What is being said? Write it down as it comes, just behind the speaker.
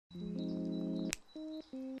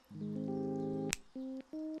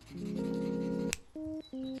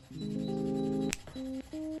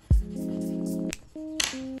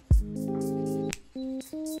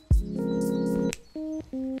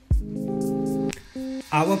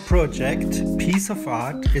Our project, Piece of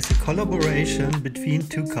Art, is a collaboration between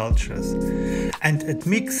two cultures, and it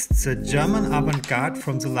mixed the German avant-garde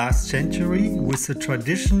from the last century with the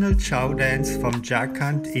traditional Chhau dance from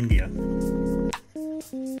Jharkhand, India.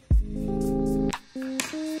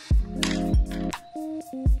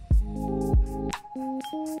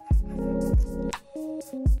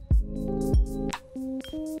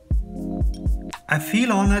 I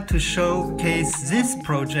feel honored to showcase this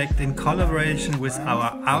project in collaboration with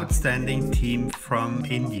our outstanding team from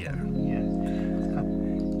India.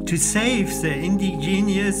 To save the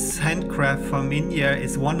indigenous handcraft from India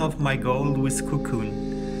is one of my goals with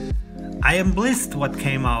COCCCON. I am blessed what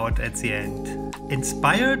came out at the end.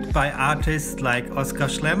 Inspired by artists like Oskar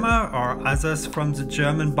Schlemmer or others from the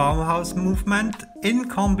German Bauhaus movement, in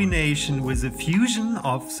combination with a fusion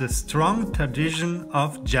of the strong tradition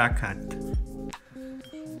of Jharkhand.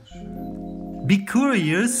 Be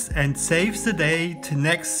curious and save the day to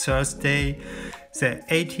next Thursday, the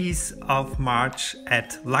 18th of March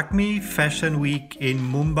at Lakmé Fashion Week in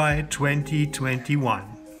Mumbai 2021.